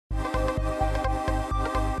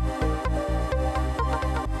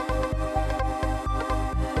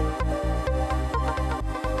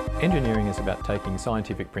Engineering is about taking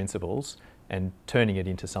scientific principles and turning it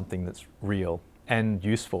into something that's real and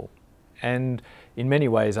useful, and in many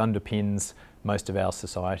ways underpins most of our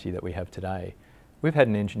society that we have today. We've had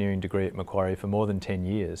an engineering degree at Macquarie for more than 10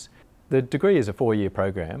 years. The degree is a 4-year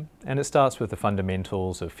program, and it starts with the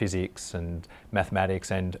fundamentals of physics and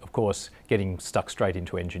mathematics and, of course, getting stuck straight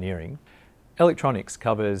into engineering. Electronics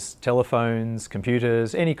covers telephones,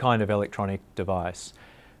 computers, any kind of electronic device.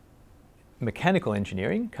 Mechanical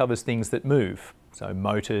engineering covers things that move, so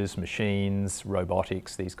motors, machines,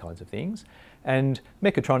 robotics, these kinds of things. And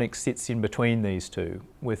mechatronics sits in between these two,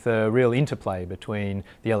 with a real interplay between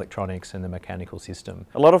the electronics and the mechanical system.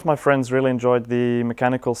 A lot of my friends really enjoyed the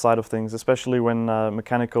mechanical side of things, especially when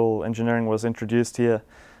mechanical engineering was introduced here.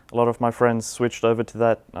 A lot of my friends switched over to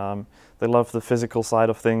that. They love the physical side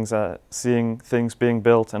of things, seeing things being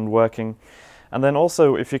built and working. And then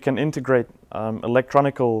also, if you can integrate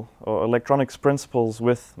electronics principles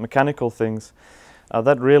with mechanical things,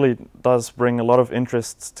 that really does bring a lot of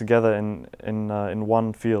interests together in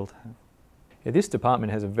one field. Yeah, this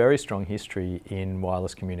department has a very strong history in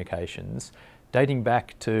wireless communications, dating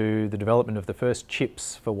back to the development of the first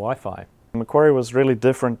chips for Wi-Fi. Macquarie was really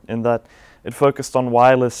different in that it focused on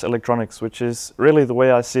wireless electronics, which is really the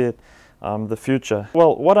way I see it, the future.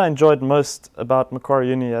 Well, what I enjoyed most about Macquarie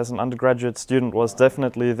Uni as an undergraduate student was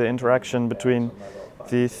definitely the interaction between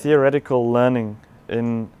the theoretical learning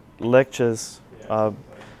in lectures,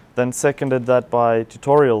 then seconded that by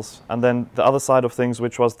tutorials, and then the other side of things,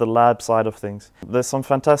 which was the lab side of things. There's some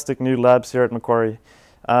fantastic new labs here at Macquarie,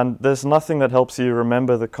 and there's nothing that helps you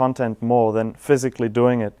remember the content more than physically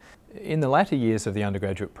doing it. In the latter years of the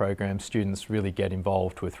undergraduate program, students really get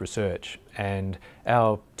involved with research, and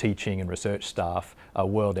our teaching and research staff are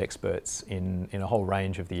world experts in a whole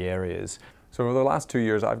range of the areas. So over the last 2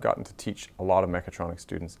 years, I've gotten to teach a lot of mechatronics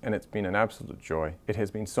students, and it's been an absolute joy. It has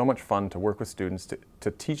been so much fun to work with students,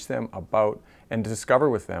 to teach them about and to discover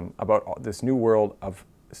with them about this new world of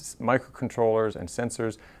microcontrollers and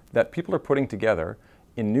sensors that people are putting together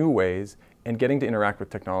in new ways and getting to interact with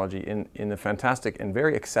technology in a fantastic and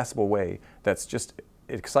very accessible way that's just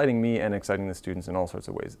exciting me and exciting the students in all sorts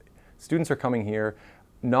of ways. Students are coming here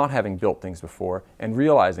not having built things before and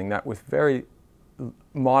realizing that with very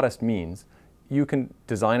modest means, you can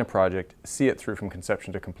design a project, see it through from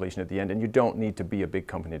conception to completion at the end, and you don't need to be a big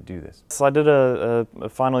company to do this. So I did a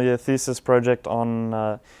final year thesis project on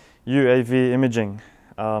UAV imaging,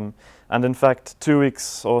 and in fact 2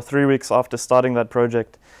 weeks or 3 weeks after starting that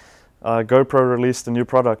project, GoPro released a new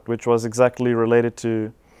product which was exactly related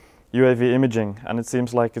to UAV imaging, and it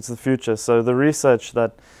seems like it's the future. So the research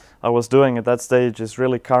that I was doing at that stage is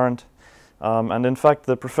really current, and in fact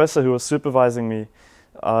the professor who was supervising me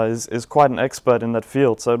is quite an expert in that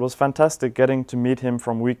field. So it was fantastic getting to meet him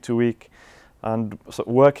from week to week and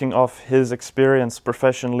working off his experience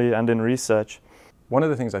professionally and in research. One of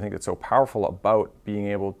the things I think that's so powerful about being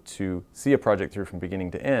able to see a project through from beginning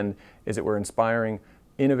to end is that we're inspiring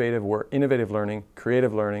innovative work, innovative learning,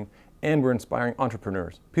 creative learning, and we're inspiring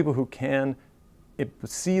entrepreneurs, people who can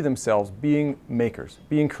see themselves being makers,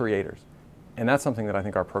 being creators. And that's something that I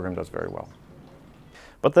think our program does very well.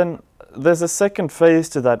 But then there's a second phase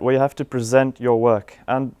to that where you have to present your work,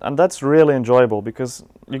 and that's really enjoyable because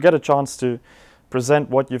you get a chance to present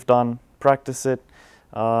what you've done, practice it,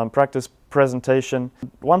 practice presentation.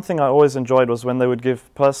 One thing I always enjoyed was when they would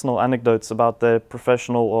give personal anecdotes about their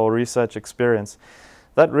professional or research experience.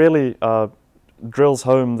 That really drills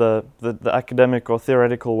home the academic or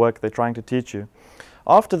theoretical work they're trying to teach you.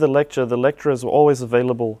 After the lecturers were always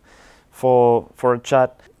available for a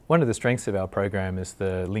chat. One of the strengths of our program is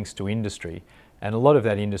the links to industry, and a lot of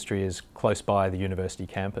that industry is close by the university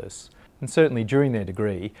campus. And certainly during their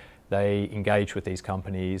degree, they engage with these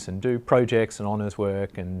companies and do projects and honours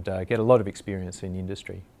work and get a lot of experience in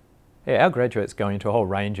industry. Yeah, our graduates go into a whole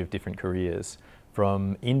range of different careers,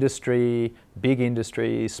 from industry, big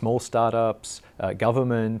industry, small startups,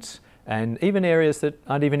 government, and even areas that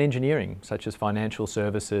aren't even engineering, such as financial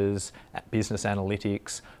services, business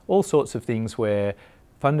analytics, all sorts of things where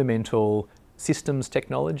fundamental systems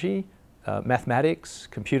technology, mathematics,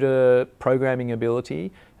 computer programming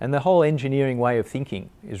ability, and the whole engineering way of thinking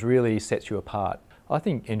really sets you apart. I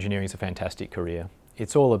think engineering is a fantastic career.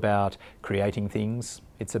 It's all about creating things.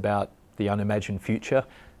 It's about the unimagined future,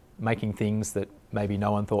 making things that maybe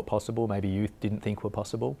no one thought possible, maybe you didn't think were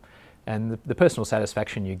possible. And the personal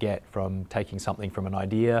satisfaction you get from taking something from an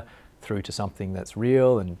idea through to something that's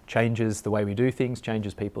real and changes the way we do things,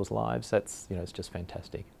 changes people's lives, that's, it's just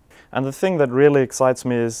fantastic. And the thing that really excites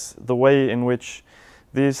me is the way in which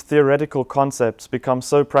these theoretical concepts become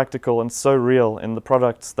so practical and so real in the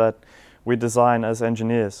products that we design as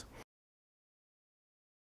engineers.